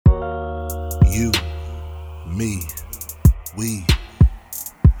me, we,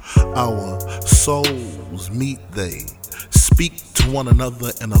 our souls meet, they speak to one another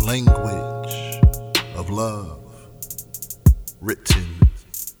in a language of love, written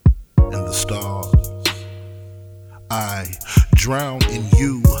in the stars. I drown in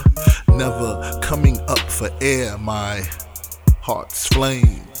you, never coming up for air, my heart's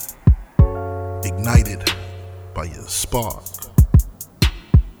flame, ignited by your spark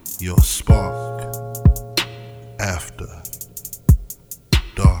after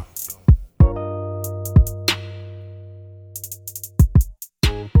dark.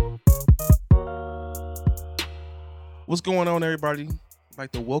 What's going on, everybody? I'd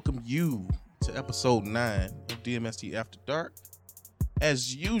like to welcome you to episode 9 of DMST After Dark.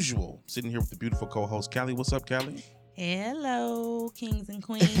 As usual, sitting here with the beautiful co-host, Callie. What's up, Callie? Hello, kings and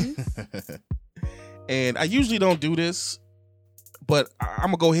queens. And I usually don't do this, but I'm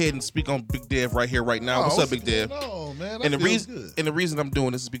going to go ahead and speak on Big Dev right here, right now. What's up, Big Dev? No, man, And the reason I'm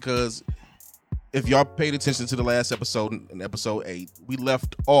doing this is because if y'all paid attention to the last episode, in episode 8, we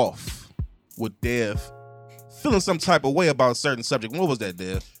left off with Dev feeling some type of way about a certain subject. What was that,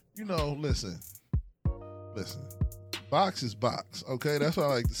 Dev? You know, listen. Box is box, okay? That's what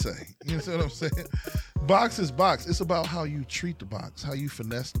I like to say. You know what I'm saying? Box is box. It's about how you treat the box, how you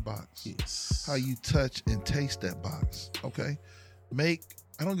finesse the box, Yes. how you touch and taste that box, okay? I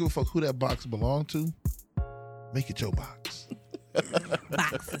don't give a fuck who that box belong to. Make it your box.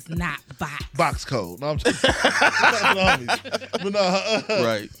 Box is not box. Box code. No, I'm just but no,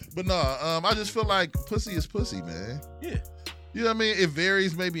 Right. But no, I just feel like pussy is pussy, man. Yeah. You know what I mean? It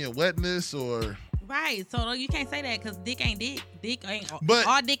varies maybe in wetness or... Right, so you can't say that because dick ain't dick. Dick ain't But-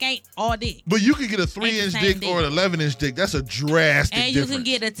 all dick ain't all dick. But you can get a 3-inch Ain't the dick same or an dick. 11-inch dick. That's a drastic And you difference. can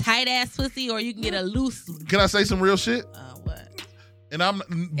get a tight ass pussy or you can get a loose. Can I say some real shit? What? And I'm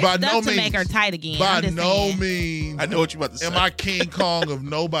It's by stuff no to means. make her tight again. By I'm just no saying. means. I know what you're about to say. Am I King Kong of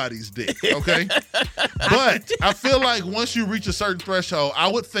nobody's dick? Okay, but I feel like once you reach a certain threshold,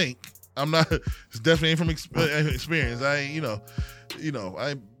 I would think I'm not. It's definitely ain't from experience. I ain't. I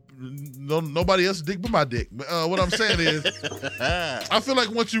ain't. Nobody else's dick but my dick. But what I'm saying is, I feel like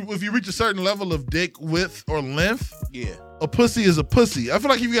if you reach a certain level of dick width or length, Yeah. a pussy is a pussy. I feel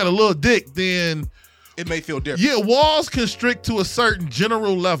like if you got a little dick, then It may feel different. yeah, walls constrict to a certain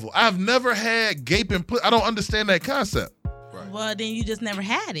general level. I've never had gaping pussy. I don't understand that concept. Well, then you just never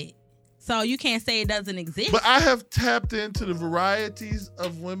had it. So you can't say it doesn't exist. But I have tapped into the varieties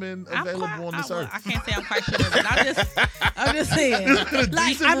of women available on this earth. I can't say I'm quite sure, but I'm just saying. A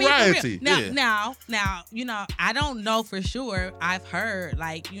decent variety. For real. Yeah. Now, I don't know for sure. I've heard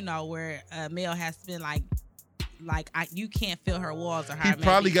where a male has been you can't feel her walls or how He it may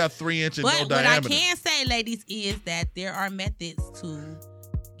probably be. got 3-inch and But no what diameter. I can say, ladies, is that there are methods to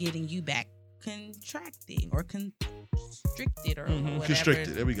getting you back contracting or constricted or whatever.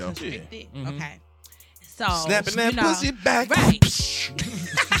 Constricted. There we go. Constricted. Yeah. Mhm. Okay. So Snapping that pussy back. Right.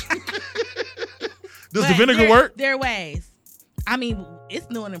 Does the vinegar work? There are ways. I mean, it's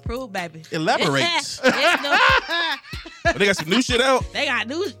new and improved, baby. Elaborate. It's new. But they got some new shit out. They got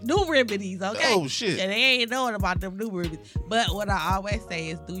new remedies, okay? Oh, shit. Yeah, they ain't knowing about them new remedies. But what I always say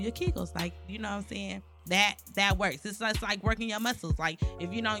is do your Kegels. Like, you know what I'm saying? That works. It's like working your muscles. Like,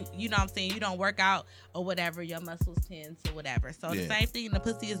 if you know what I'm saying, you don't work out or whatever, your muscles tend to whatever. So Yeah. the same thing, the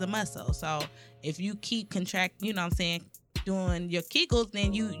pussy is a muscle. So if you keep contract, you know what I'm saying, doing your Kegels,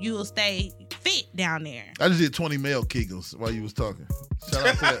 then you'll stay fit down there. I just did 20 male Kegels while you was talking. Shout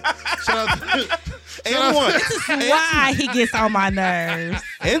out to that. Shout out to And one. This is why he gets on my nerves.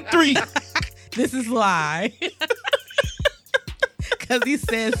 And 3. This is why. Because he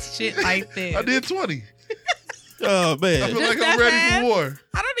says shit like this. I did 20. Oh, I man. feel Just like that I'm ready fast? for war.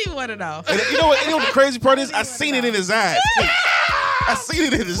 I don't even want to know. And you know what the crazy part is? I seen it in his eyes, too. I seen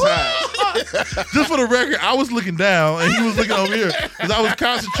it in his eyes. Just for the record, I was looking down and he was looking over here because I was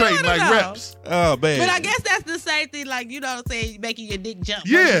concentrating like know. reps. Oh, man. But I guess that's the same thing, like, you know what I'm saying, making your dick jump.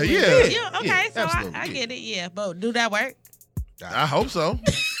 Yeah, Like, yeah. Okay, Yeah, so absolutely, I yeah. get it, yeah. But do that work? I hope so.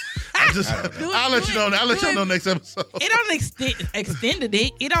 I'll let you know. I'll let y'all know next episode. It don't extend the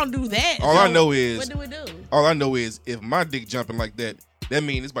dick. It don't do that. All I know is- What do it do? All I know is if my dick jumping like that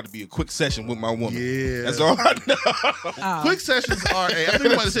means it's about to be a quick session with my woman. Yeah. That's all I know. Oh, Quick sessions are I think we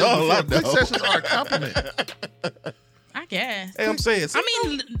might have said That's all it I before. Quick know. sessions are a compliment. I guess. Hey, I'm saying. I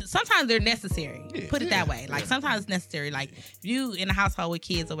mean, sometimes they're necessary. Yeah. Put it that way. Like, sometimes it's necessary. Like, if you in a household with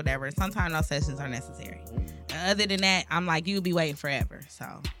kids or whatever, sometimes those sessions are necessary. Other than that, I'm like, you'll be waiting forever. So,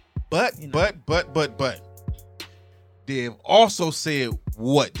 But, You know. but. Dev also said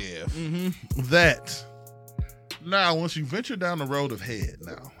what, Dev? That now, once you venture down the road of head,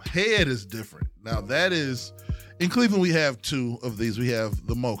 head is different Now that is, in Cleveland we have two of these. We have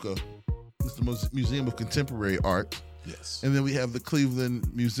the MoCA, it's the Museum of Contemporary Art. Yes. And then we have the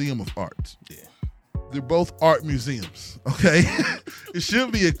Cleveland Museum of Art. Yeah. They're both art museums, okay? It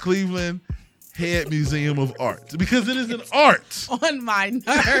should be a Cleveland Head Museum of Art because it is an art. On my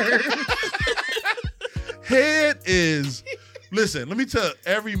nerves. Head is, listen, let me tell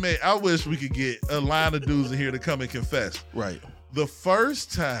every man, I wish we could get a line of dudes in here to come and confess. Right. The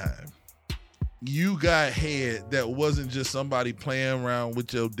first time you got head that wasn't just somebody playing around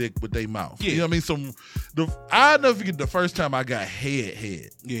with your dick with their mouth. Yeah. You know what I mean? I never forget the first time I got head.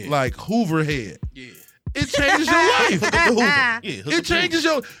 Yeah. Like Hoover head. Yeah. It changes your life. Yeah. It changes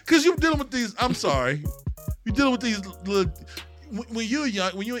your, because you're dealing with these, I'm sorry, you're dealing with these little, when you're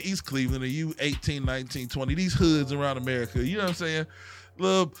young, when you're in East Cleveland and you 18, 19, 20, these hoods around America, you know what I'm saying?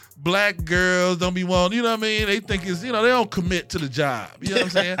 Little black girls don't be wanting, you know what I mean? They think it's, you know, they don't commit to the job. You know what I'm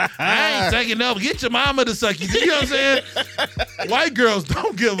saying? I ain't sucking up. Get your mama to suck you. You know what I'm saying? White girls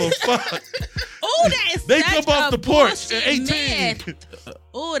don't give a fuck. Oh, that is They such come off a the porch at bullshit 18. myth.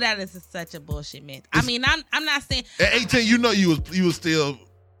 Oh, that is such a bullshit myth. I mean, I'm not saying At 18, you know you was still,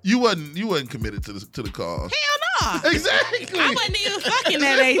 you wasn't committed to the cause. hell no. Exactly. I wasn't even fucking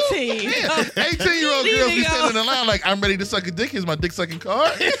at 18. Yeah, 18-year-old You girls need be to standing go. in line like, I'm ready to suck a dick. Here's my dick sucking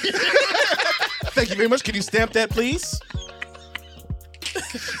card. Thank you very much. Can you stamp that, please?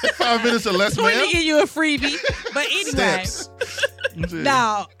 5 minutes or less, So we ma'am. give you a freebie. But anyway, Stamps.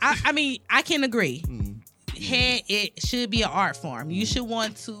 no, I mean, I can agree. Mm. Head, it should be an art form. You should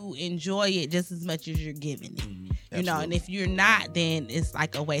want to enjoy it just as much as you're giving it. You know, and if you're not, then it's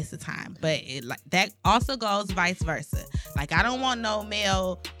like a waste of time. But it, like that also goes vice versa. Like I don't want no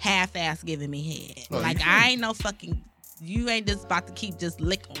male half-ass giving me head. Oh, like you I ain't no fucking. You ain't just about to keep just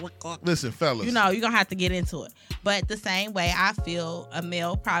lick. Listen, fellas. You know, you're gonna have to get into it. But the same way, I feel a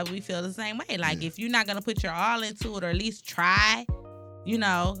male probably feel the same way. Like if you're not gonna put your all into it, or at least try, you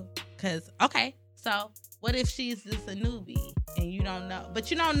know, because okay, so. What if she's just a newbie and you don't know?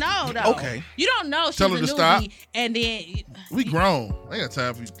 But you don't know though. Okay. You don't know she's Tell a her to newbie, stop. and then We grown. I ain't got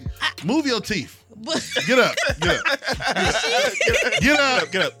time for you. Move your teeth. but, Get up. Get up. Get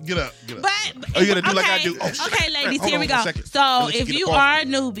up. Get up. Get up. Get up. but Are you gonna do like I do? Oh, shit. okay, ladies, Hold here on we for a go. second. So Let me if get you up off. are a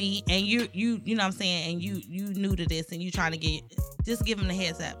newbie and you know what I'm saying, and you new to this and you trying to get, just give him the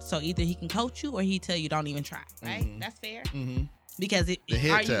heads up. So either he can coach you or he tell you don't even try. Right? Mhm. That's fair. Mm-hmm. Because The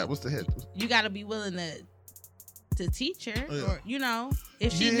head tap. What's the head? you got to be willing to teach her, Oh, yeah. or you know,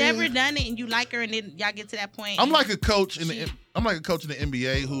 if she Yeah. never done it and you like her, and then y'all get to that point. I'm and like a coach in she- the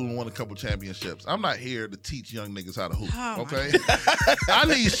NBA who won a couple championships. I'm not here to teach young niggas how to hoop. Oh, my Okay, I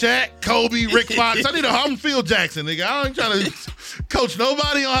need Shaq, Kobe, Rick Fox. I need I'm Phil Jackson, nigga. I ain't trying to coach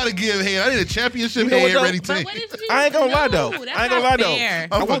nobody on how to give head. I need a championship You know what, head though? ready But team. what if you I ain't gonna lie though. No, that's I ain't gonna lie not though. fair.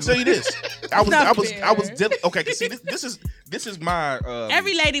 I will tell you this. I not was fair. dealing. Okay, 'cause see, this is my.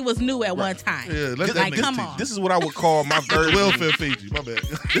 Every lady was new at one time. Yeah, let that Like, nigga come teach on. you. This is what I would call my version. Welfare Fiji. My bad.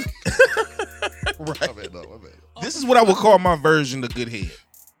 Right. My bad. No, my bad. This is what I would call my version of good head.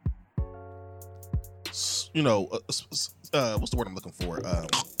 You know, what's the word I'm looking for?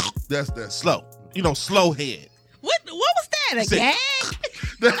 That's Slow. You know, slow head. What was that? A Sit. gag?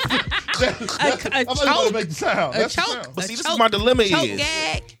 I A thought you were choke? gonna make the sound. A That's the choke? sound. But A see, this choke- is my dilemma Choke is,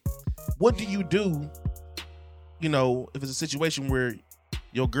 gag? what do you do, you know, if it's a situation where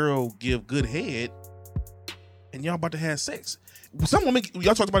your girl give good head and y'all about to have sex? Some women,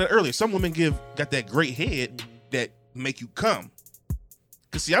 y'all talked about it earlier, some women got that great head that make you come.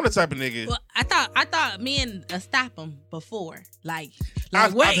 Cause see, I'm the type of nigga, Well, I thought men stop them before. Like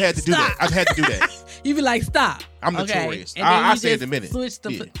I've wait, had to do that. stop. I've had to do that. You be like, stop. I'm Okay. notorious. And then I you say it in just a minute.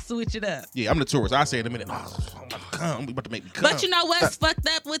 Switch Yeah. switch it up. Yeah, I'm notorious. I say it in a minute. Oh, I'm about to come. You about to make me come. But you know what's fucked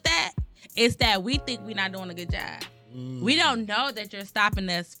up with that? It's that we think we're not doing a good job. We don't know that you're stopping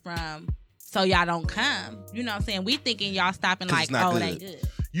us from so y'all don't come. You know what I'm saying? We thinking y'all stopping 'Cause like, it's not oh, good. it ain't good.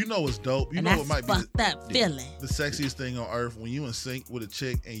 You know what's dope? You And know that's what might be fucked up feeling. the sexiest thing on earth when you in sync with a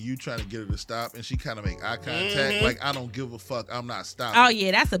chick and you trying to get her to stop and she kind of make eye contact Mhm. like I don't give a fuck, I'm not stopping. Oh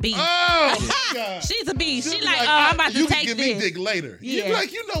yeah, that's a beast. Oh, my God. She's a beast. She'll She be like, oh, I'm about you to can take give me this. dick later. You be Yeah.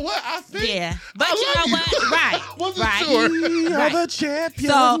 like, you know what? I think. Yeah, but I you love know what? Right, Wasn't right. sure. Right. the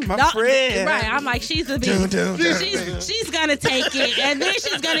champion, So my no- friend. right, I'm like, she's a Dun, beast. dun, dun. She's gonna take it, and then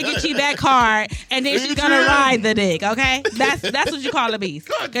she's gonna get you back hard, and then she's gonna ride the dick. Okay, that's what you call a beast,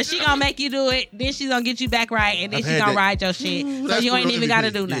 because she gonna make you do it, then she's gonna get you back right, and then I've she's had gonna that. ride your shit. So That's you the ain't real even gotta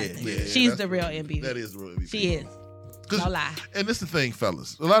MVP. do nothing. Yeah, She's that's the real MVP. That is the real MVP. She is. 'Cause- No lie. And this the thing,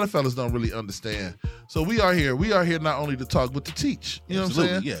 fellas. A lot of fellas don't really understand. So we are here. We are here not only to talk, but to teach. You know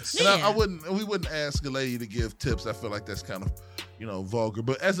Absolutely, what I'm saying? yes. And Yeah. we wouldn't ask a lady to give tips. I feel like that's kind of, vulgar.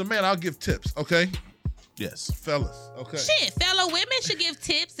 But as a man, I'll give tips. Okay, Yes. fellas. Okay. Shit, fellow women should give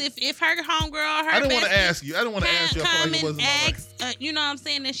tips if her homegirl or her I didn't want to bestie ask you. I didn't want to ask you. I feel come like it and wasn't all right. ask, you know what I'm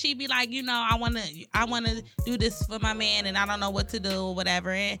saying, and she be like, I wanna do this for my man, and I don't know what to do or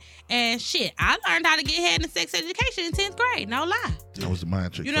whatever. And shit, I learned how to get head in sex education in 10th grade. No lie. That was the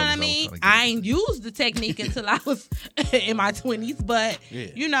mind trick. You know what I fellas, mean? was trying to I ain't used the technique until I was in my 20s, but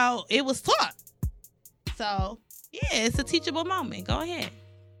Yeah. it was taught. So yeah, it's a teachable moment. Go ahead.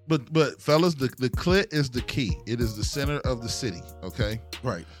 But fellas, the clit is the key. It is the center of the city. Okay.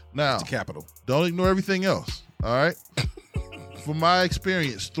 Right. Now, It's the capital. don't ignore everything else. All right. From my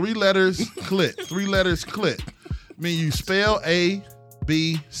experience, 3 letters clit. 3 letters clit. I mean, you spell A,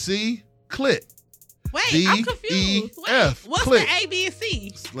 B, C, clit. Wait, D, I'm confused. E, Wait, F, what's click. the A, B, and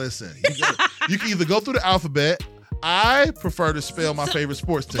C? Listen, you can either go through the alphabet. I prefer to spell my favorite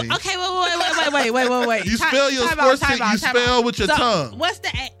sports team. Okay, wait. You spell your sports team. You spell with your tongue. What's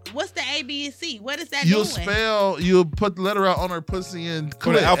the A, B, and C? What is that You'll doing? You'll put the letter out on her pussy and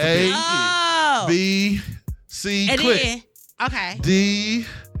Go to click. alphabet. A, Oh. B, C, And click. then, okay. D,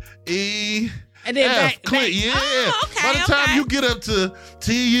 E, And then F, back. click. Yeah. Oh, okay, By the time okay. you get up to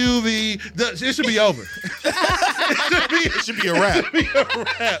T, U, V, it should be over. It should be a wrap. It should be a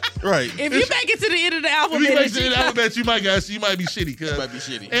wrap. Right. If you make it to the end of the If alphabet, you make and it to the alphabet, you might be shitty. It might be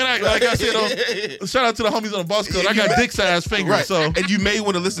shitty. And like I said, shout out to the homies on the bus code. I got dick sized fingers, Right. so And you may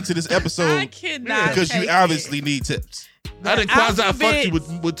want to listen to this I episode cannot because take you it. obviously need tips. I didn't quasi fuck you alphabets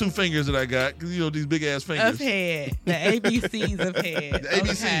with 2 fingers that I got. 'Cause, these big ass Of fingers. head. The ABCs of head. The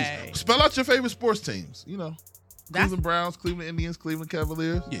ABCs. Okay. Spell out your favorite sports teams. That's- Cleveland Browns, Cleveland Indians, Cleveland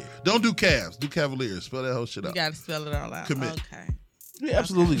Cavaliers. Yeah. Don't do Cavs. Do Cavaliers. Spell that whole shit You out. got to spell it all out. Commit. Okay. You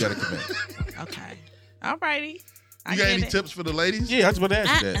absolutely got to commit. Okay. All righty. You got any tips for the ladies? Yeah, I was about to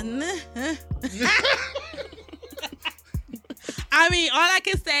ask you that. I mean, all I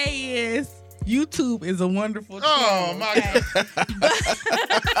can say is YouTube is a wonderful tool. Oh, my okay?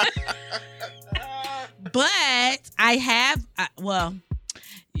 But I have,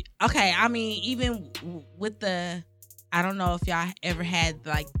 okay. I mean, even with I don't know if y'all ever had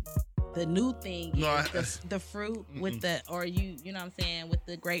like the new thing, No, the fruit with the, or you know what I'm saying, with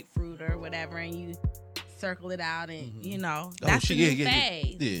the grapefruit or whatever, and you circle it out, and that's the new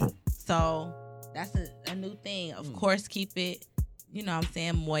phase. Yeah. So that's a new thing. Of course, keep it, you know what I'm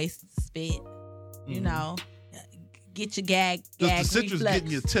saying, moist spit. You know, get your gag Does the citrus reflex.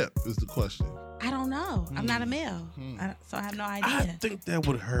 getting your tip is the question. I don't know. I'm not a male, so I have no I idea. think that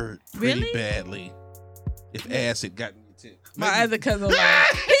would hurt pretty Really? badly if acid got in your tip. My other cousin like,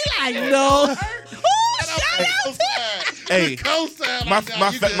 he like, no. Ooh, shout out to Hey, Co-sign. my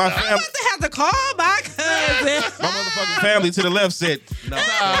family. family. I'm about to have to call my cousin. My motherfucking family to the left said, "No,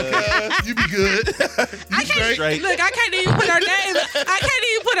 You be good. I can't straight. look. I can't even put her name. I can't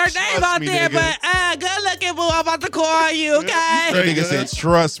even put her name Trust out me, there. nigga. But good looking, boo. I'm about to call you. Okay. That Straight. nigga said,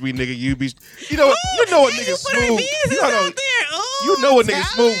 "Trust me, nigga. You be, you know, you know what and nigga you put her smooth. business You know, out there. Ooh, you know what nigga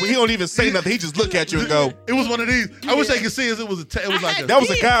tell smooth. me. But he don't even say nothing. He just look at you and go, It was one of these. I wish they could see us. It was like a. that was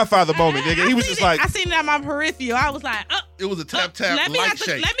a Godfather moment, nigga. He was just like, I seen it on my peripheral. I was like, It was a tap let me light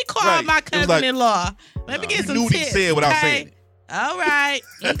shake. let me call Right. my It was like- cousin-in-law. Let me get you some knew what tips. he said without okay? saying it. All right.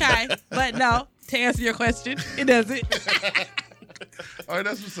 Okay. But no, to answer your question, it doesn't. All right,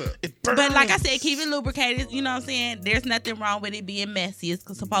 that's what's up. But like I said, keep it lubricated. You know what I'm saying? There's nothing wrong with it being messy. It's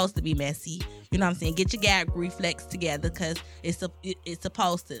supposed to be messy. You know what I'm saying? Get your gag reflex together because it's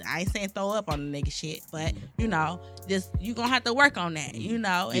supposed to. I ain't saying throw up on the nigga shit, but just you gonna have to work on that. And you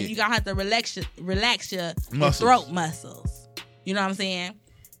gonna have to relax your Muscles. throat muscles. You know what I'm saying?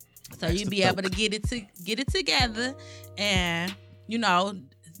 So That's you the be able to get it together, and you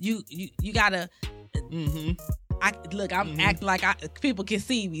gotta. I'm acting like people can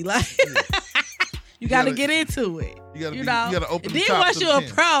see me. Like you gotta get into it. You gotta open the Then top once to you're a the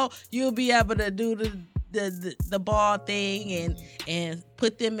can. pro, you'll be able to do the ball thing and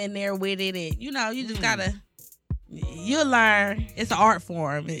put them in there with it, and you just gotta. You'll learn. It's an art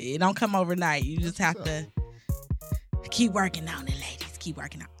form. It don't come overnight. You just have to keep working on it, ladies. Keep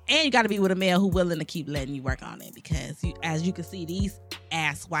working on it. And you got to be with a male who's willing to keep letting you work on it because, as you can see, these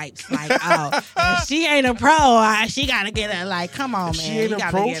ass wipes, like, if she ain't a pro, she got to get her, like, come on, if man. she ain't you a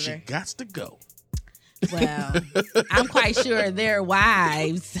gotta pro, get she her. gots to go." Well, I'm quite sure their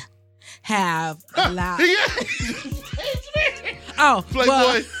wives have a lot. Oh, Playboy.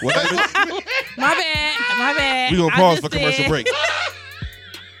 well, What happened? my bad. We gonna I pause just for commercial said- break.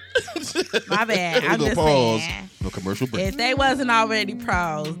 My bad. We I'm gonna just pause saying. for commercial break. If they wasn't already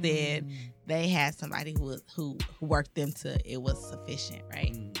pros, then they had somebody who worked them to it was sufficient,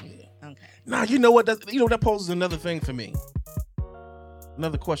 right? Okay. Nah, you know what? That poses another thing for me.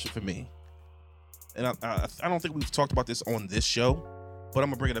 another question for me, and I don't think we've talked about this on this show, but I'm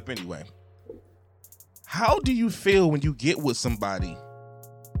gonna bring it up anyway. How do you feel when you get with somebody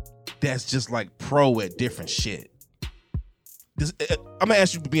that's just like pro at different shit? I'm gonna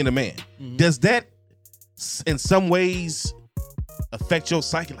ask you, being a man, does that in some ways affect your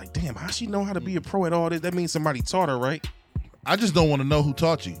psyche? Like, damn, how she know how to be a pro at all this? That means somebody taught her, right? I just don't want to know who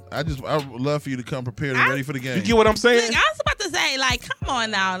taught you. I would love for you to come prepared and ready for the game. You get what I'm saying? Look, I was about to say, like, come on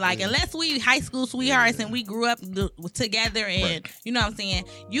now. Like, unless we high school sweethearts and we grew up together and, you know what I'm saying?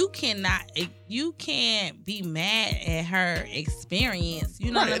 You can't be mad at her experience.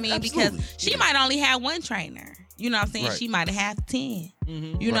 You know what I mean? Absolutely. Because she might only have one trainer. You know what I'm saying? Right. She might have had 10.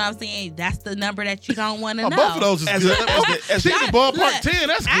 You know what I'm saying? That's the number that you don't want to know. Both of those is good. She's the ballpark 10.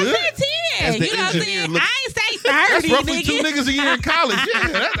 That's I good. said 10. As the You know what I'm engineer saying? looks- I ain't say 30, That's roughly nigga. 2 niggas a year in college.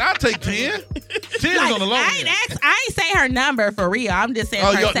 Yeah, I'll take 10. 10 Like, is on the low I end. ain't say her number for real. I'm just saying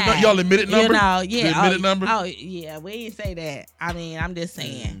Oh, her side. y'all admitted number? You know, yeah. The admitted number? Oh, yeah. We ain't say that. I mean, I'm just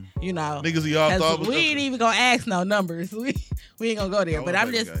saying, you know. Niggas y'all 'cause thought was we ain't even gonna ask no numbers. We ain't gonna go there. I But wanna I'm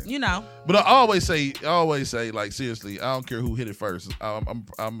play just, the game. you know. But I always say, like, seriously, I don't care who hit it first. I'm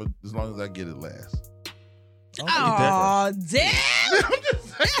as long as I get it last. Oh, damn.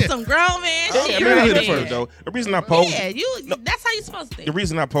 That's some grown man Oh, shit. yeah, right hit it there. first, though. The reason I posed Yeah, that's how you supposed to the think.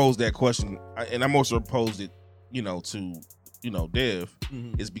 reason I posed that question, and I'm also posed it, to Dev,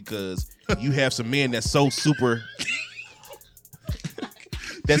 is because you have some men that's so super.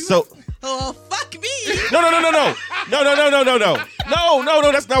 That's so. Oh, fuck me. No.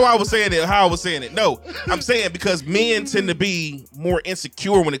 That's not why I was saying it. How I was saying it. No, I'm saying because men tend to be more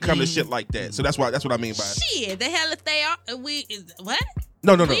insecure when it comes to shit like that. So that's what I mean by it. Shit, the hell if they are, what?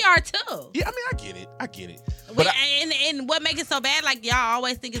 No. We are too. Yeah, I mean, I get it. But And what makes it so bad, like y'all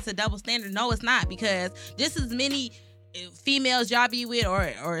always think it's a double standard. No, it's not, because just as many females y'all be with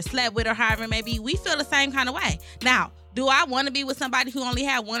or slept with or however it may be, we feel the same kind of way. Now, do I want to be with somebody who only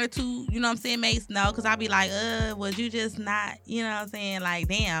had 1 or 2, you know what I'm saying, mates? No, because I'll be like, was you just not, you know what I'm saying? Like,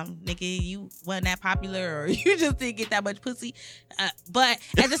 damn, nigga, you wasn't that popular, or you just didn't get that much pussy. But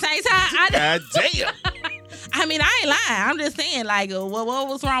at the same time, God damn. I mean, I ain't lying. I'm just saying, like, what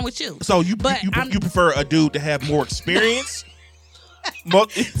was wrong with you? So you prefer a dude to have more experience? Stop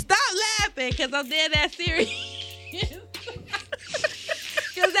laughing, because I'm dead that serious.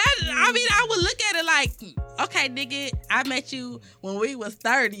 Because I would look at it like, okay, nigga, I met you when we was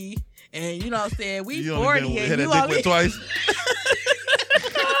 30, and you know what I'm saying, we You 40, only and had you that dick only... wet twice.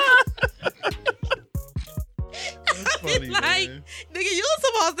 That's funny, like, man. nigga, you was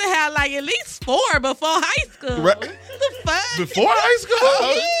supposed to have like at least 4 before high school. Right. What the fuck? Before high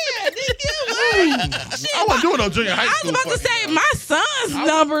school? Yeah, nigga, what? Shit, I wasn't doing no junior high I was school. about to fucking. say, my son's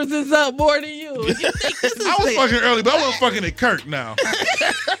numbers is up more than you. You think this is I was the- fucking early, but I wasn't fucking at Kirk now.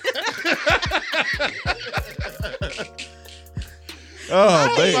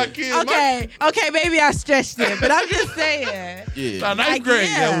 Oh, My man. kid, Okay, maybe I stretched it, but I'm just saying. Yeah. my ninth Like, grade,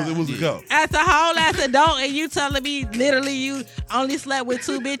 yeah. it was a go. As a whole ass adult, and you telling me literally you only slept with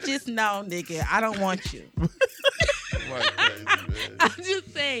 2 bitches? No, nigga, I don't want you. Like crazy, man. I'm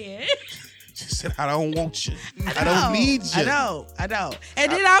just saying. She said, I don't want you. I don't need you. I know.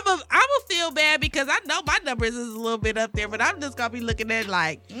 And then I'm a feel bad because I know my numbers is a little bit up there, but I'm just gonna be looking at it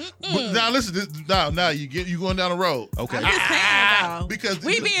like, But now listen, now you going down the road. Okay. I'm just saying though. Because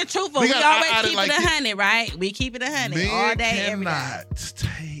we being truthful. we We gotta always add it keep like it this. 100, right? We keep it 100 Men all day, every day. cannot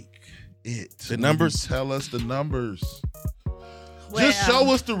take it. The numbers? Tell us the numbers. Well, Just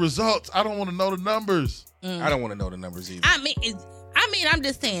show us the results. I don't want to know the numbers. I don't want to know the numbers either. I mean, I'm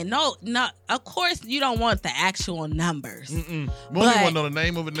just saying, no. Of course, you don't want the actual numbers. We don't even But- want to know the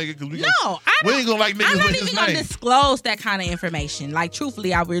name of a nigga because No, I we don't. ain't gonna like I'm niggas not with even his gonna name. disclose that kind of information. Like,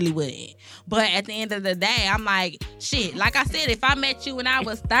 truthfully, I really wouldn't. But at the end of the day, I'm like, shit. Like I said, if I met you when I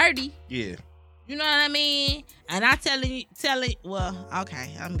was 30, Yeah. you know what I mean? And I telling, well,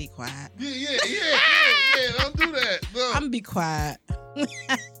 okay, I'm gonna be quiet. Yeah. Don't do that. No. I'm gonna be quiet.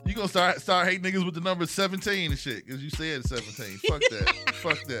 You gonna start hating niggas with the number 17 and shit because you said 17. Fuck that.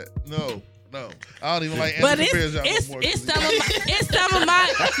 Fuck that. No. I don't even like But Anthony Fairchild it's no more.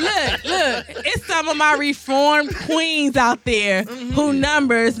 it's some of my reformed queens out there who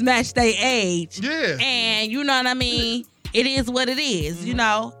numbers match their age. Yeah. And you know what I mean? It is what it is, you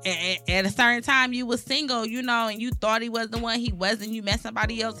know. At a certain time, you was single, you know, and you thought he was the one. He wasn't. You met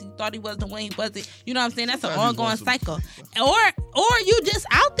somebody else. You thought he was the one. He wasn't. You know what I'm saying? That's an Sometimes you ongoing want some- cycle. Or you just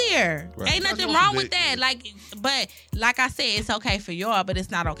out there here. Right. Ain't nothing That's wrong what with they- that. Like, but like I said, it's okay for y'all, but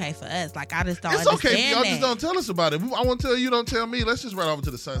it's not okay for us. Like, I just don't It's okay. understand Y'all that. just don't tell us about it. I want to tell you. Don't tell me. Let's just run over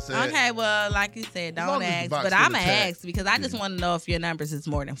to the sunset. Okay, well, like you said, As long don't as the ask. box But full I'm of going to tag. ask because I just want to know if your numbers is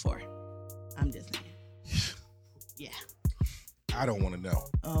more than 4. I'm just saying. Yeah. I don't want to know.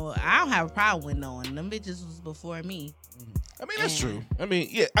 Oh, I don't have a problem with knowing. Them bitches was before me. I mean, that's And- true. I mean,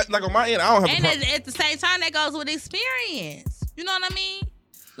 yeah, like on my end, I don't have And a problem. at the same time, that goes with experience. You know what I mean?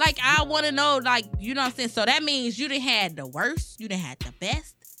 Like, I want to know, like, you know what I'm saying? So that means you done had the worst, you done had the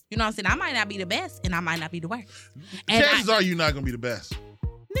best. You know what I'm saying? I might not be the best, and I might not be the worst. And Chances are you're not gonna be the best.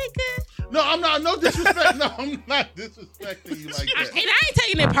 nigga, No, I'm not. No disrespect. No, I'm not disrespecting you like and that. I ain't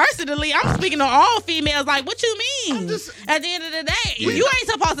taking it personally. I'm speaking to all females. Like, what you mean? I'm just- At the end of the day, Yeah. you ain't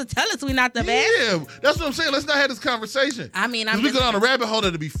supposed to tell us we not the best. Yeah, that's what I'm saying. Let's not have this conversation. I mean, Because I'm we just, go down a rabbit hole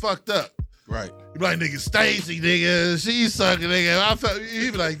that'll be fucked up. Right. You be like, nigga, Stacy, nigga, she sucking, nigga. I felt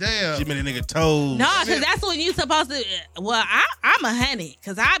you be like, damn. She made a nigga toes. no, because that's when you supposed to. Well, I'm 100,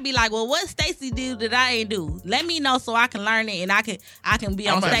 because I'd be like, well, what Stacy do that I ain't do? Let me know so I can learn it and I can be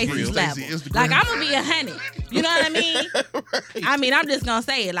I on might Stacy's bring level. Stacey Instagram. Like, I'm gonna be 100. You know what I mean? Right. I mean, I'm just gonna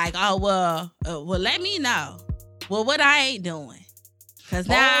say it like, oh well, let me know. Well, what I ain't doing. Cause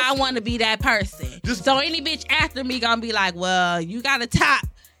now I want to be that person. Just- So any bitch after me gonna be like, well, you got to top.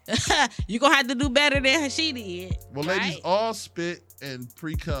 You gonna have to do better than she did. Well, ladies, right? all spit and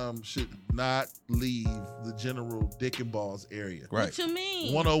pre-cum should not leave the general dick and balls area. Right. What you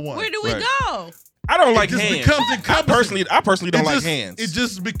mean? 101. Where do we Right. go? I don't like It just hands. becomes I encompassing. personally don't It like just- hands. It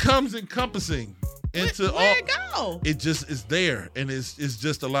just becomes encompassing into Where all. it go? It just is there, and it's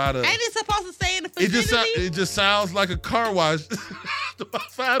just a lot of. Ain't it supposed to stay in the It facility? just sounds like a car wash.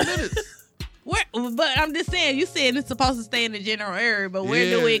 About 5 minutes. Where, but I'm just saying, you said it's supposed to stay in the general area, but where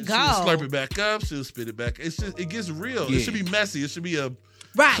do it go? She'll slurp it back up. She'll spit it back. It's just it gets real. Yeah. It should be messy. It should be a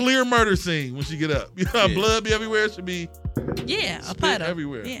Right. clear murder scene when she get up. You know, how Yeah. blood be everywhere. It should be Yeah, a spit puddle.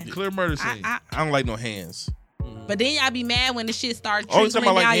 everywhere. Yeah. Clear murder scene. I, I don't like no hands. but then y'all be mad when the shit starts Only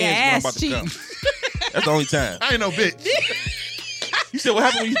trickling time I down like your hands when I'm ass about to cheeks. come. That's the only time. I ain't no bitch. You said what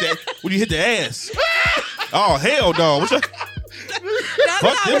happened when you hit the ass? Oh hell no! What's up? That's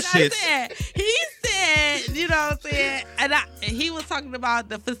Fuck not them what I shits. said. He said, you know what I'm saying? And he was talking about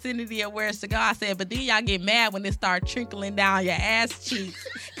the vicinity of where it's to go. I said, but then y'all get mad when it start trickling down your ass cheeks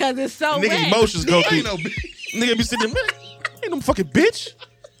because it's so Nigga wet. emotions go I through. ain't no bitch. Nigga be sitting there, ain't no fucking bitch.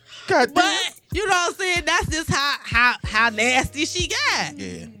 God damn. But you know what I'm saying? That's just how nasty she got.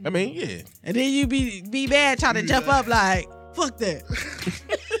 Yeah, I mean, yeah. And then you be mad trying to jump up like, fuck that.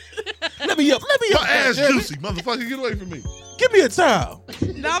 Let me up. Let me up. My ass goddamn it. juicy, motherfucker. Get away from me. Give me a towel.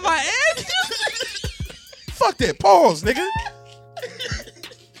 Not my ass. Fuck that. Pause, nigga.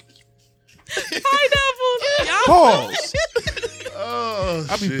 Pineapple. Y'all Pause. Oh,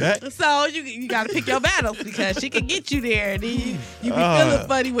 I'll be shit. back. So you gotta pick your battles because she can get you there, and then you be Uh. feeling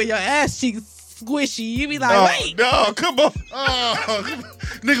funny when your ass cheeks squishy. You be like, No, wait, no, come on. Oh,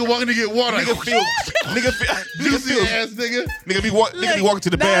 nigga walking to get water. Nigga feel, nigga feel, nigga juicy feel, ass nigga. nigga be walking to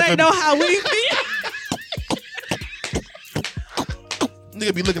the now they bathroom. know how we feel.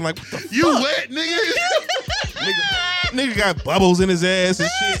 Nigga be looking like, what the You wet, nigga. nigga got bubbles in his ass and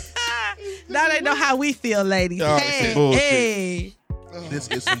shit. Now they know how we feel, ladies. Oh, hey, some bullshit. hey, This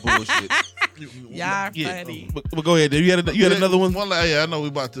is some bullshit. y'all Yeah, funny. but go ahead. You had another one. Yeah, I know we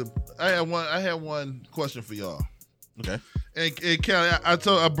about to. I had one question for y'all. Okay. And Kelly,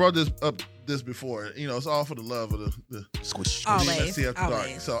 I brought this up before. You know, it's all for the love of the Squish. Oh, squish. man. Let's see after dark.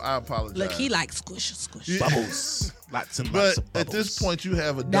 Always. So I apologize. Look, he like squish, squish. Yeah. Bubbles. Lots and But lots of at bubbles. this point, you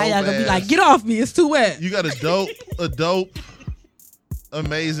have a dope Now y'all gonna be ass- like, get off me, it's too wet. You got a dope,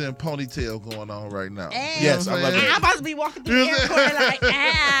 amazing ponytail going on right now. Hey. Yes, I love it. I'm about to be walking through the Yeah. airport like,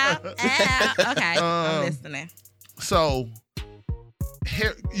 ow, ow. Okay, I'm Um, listening. So,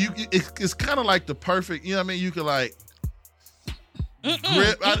 hair, it's kind of like the perfect. You know what I mean? You could like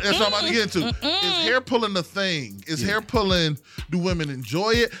grip. That's what I'm about to get into. Is hair pulling the thing? Is hair pulling? Do women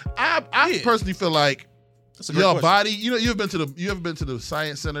enjoy it? I Yeah. personally feel like That's a great your question. body. You know, you ever been to the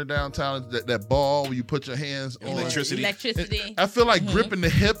science center downtown? That ball where you put your hands on. Electricity. Electricity. I feel like Mhm. gripping the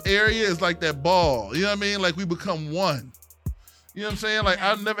hip area is like that ball. You know what I mean? Like we become one. You know what I'm saying? Like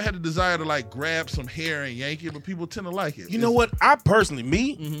I've never had the desire to like grab some hair and yank it, but people tend to like it. You know what? I personally,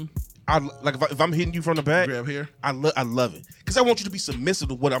 me, Mm-hmm. I like if I'm hitting you from the back, Grab hair. I love it because I want you to be submissive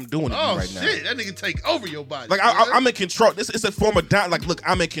to what I'm doing to Oh you right shit! now. That nigga take over your body. Like I'm in control. This is a form of like, look,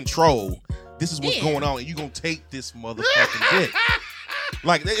 I'm in control. This is what's Yeah. going on, and you gonna take this motherfucking dick.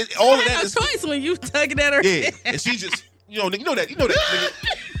 Like all of I that have is, a choice when you tugging at her. yeah. And she just, you know that, nigga.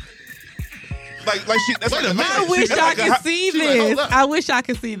 Like she. That's Wait like a minute. I wish She's y'all like could see she's like, hold this. up. I wish I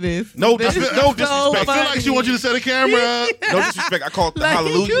could see this. No This is disrespect. No so disrespect. I feel like she wants you to set a camera up. No disrespect. I call it the Like,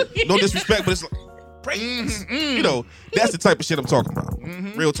 hallelujah. No disrespect, but it's like praise. You know, that's the type of shit I'm talking about.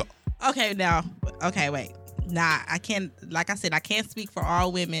 Real talk. Okay, now. Okay, wait. Nah, I can't. Like I said, I can't speak for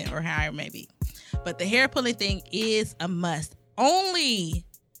all women or however it may be. But the hair pulling thing is a must. Only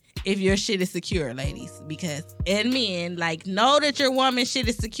if your shit is secure, ladies. Because and men, like, know that your woman shit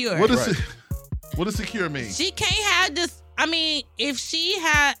is secure. What does secure mean? She can't have this. I mean, if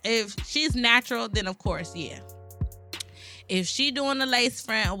she's natural, then of course, yeah. If she doing the lace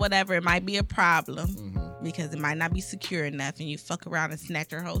front or whatever, it might be a problem because it might not be secure enough, and you fuck around and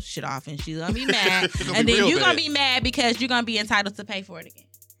snatch her whole shit off, and she's gonna be mad, and then you're gonna be mad because you're gonna be entitled to pay for it again.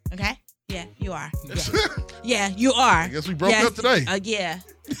 Okay? Yeah, you are. Yeah, you are. I guess we broke up today. Yeah.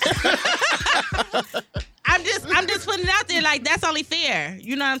 I'm just putting it out there like that's only fair.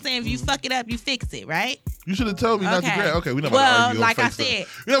 You know what I'm saying? If you fuck it up, you fix it, right? You should have told me not to Okay. grab. Okay, we're not about to Well, argue. like over I fake said-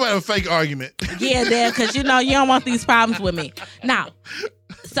 stuff. We're not about to have a fake argument. Yeah, Dad, because you know you don't want these problems with me. Now,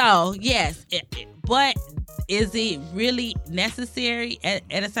 so yes, but is it really necessary at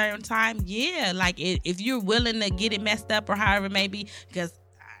a certain time? Yeah, like if you're willing to get it messed up or however it may be, because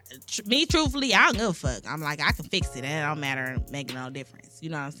me, truthfully, I don't give a fuck. I'm like, I can fix it. It don't matter, make no difference. You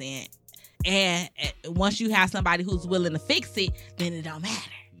know what I'm saying? And once you have somebody who's willing to fix it, then it don't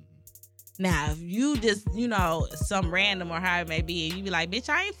matter. Now, if you just, some random or how it may be, and you be like, bitch,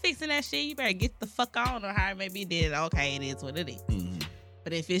 I ain't fixing that shit. You better get the fuck on or how it may be. Then, okay, it is what it is.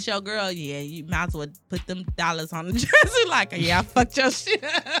 But if it's your girl, yeah, you might as well put them dollars on the dresser like, yeah, I fucked your shit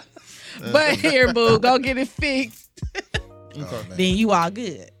up. But here, boo, go get it fixed. Then you all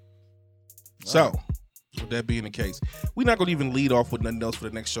good. So, with that being the case, we're not going to even lead off with nothing else for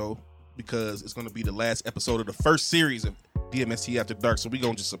the next show because it's going to be the last episode of the first series of DMST After Dark. So we're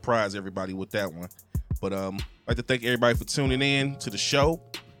going to just surprise everybody with that one. But I'd like to thank everybody for tuning in to the show.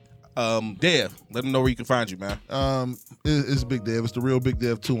 Dev, let them know where you can find you, man. It's Big Dev. It's the real Big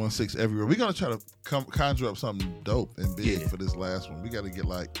Dev 216 everywhere. We're going to try to conjure up something dope and big for this last one. We got to get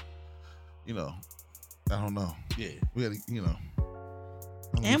like, I don't know. Yeah. We got to,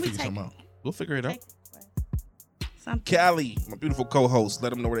 And we figure take something out. We'll figure it out. Something. Callie, my beautiful co-host,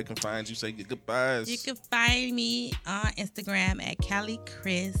 let them know where they can find you. Say your goodbyes. You can find me on Instagram at Callie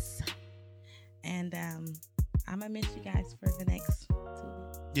Chris. And I'm going to miss you guys for the next 2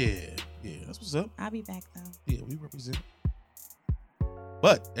 weeks. Yeah, that's what's up. I'll be back, though. Yeah, we represent.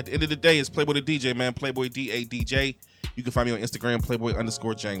 But at the end of the day, it's Playboy the DJ, man. Playboy DADJ. You can find me on Instagram,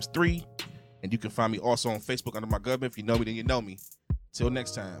 Playboy_James3. And you can find me also on Facebook under my government. If you know me, then you know me. Till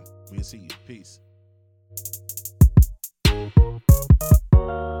next time, we'll see you. Peace.